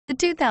The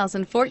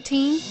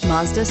 2014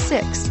 Mazda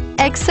 6.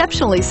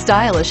 Exceptionally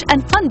stylish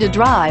and fun to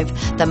drive,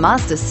 the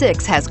Mazda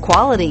 6 has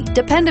quality,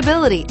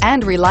 dependability,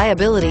 and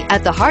reliability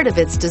at the heart of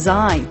its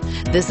design.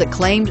 This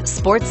acclaimed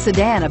sports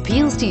sedan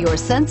appeals to your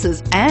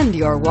senses and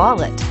your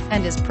wallet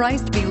and is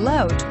priced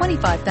below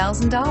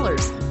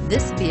 $25,000.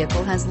 This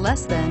vehicle has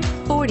less than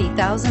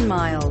 40,000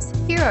 miles.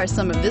 Here are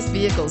some of this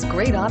vehicle's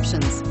great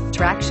options: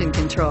 traction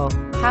control,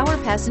 power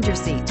passenger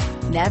seat,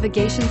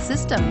 navigation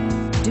system,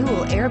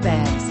 dual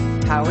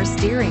airbags, power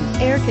steering,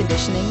 air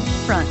conditioning,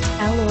 front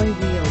alloy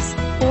wheels,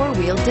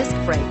 four-wheel disc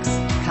brakes,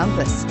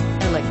 compass,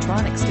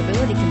 electronic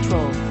stability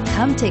control.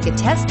 Come take a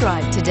test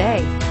drive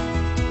today.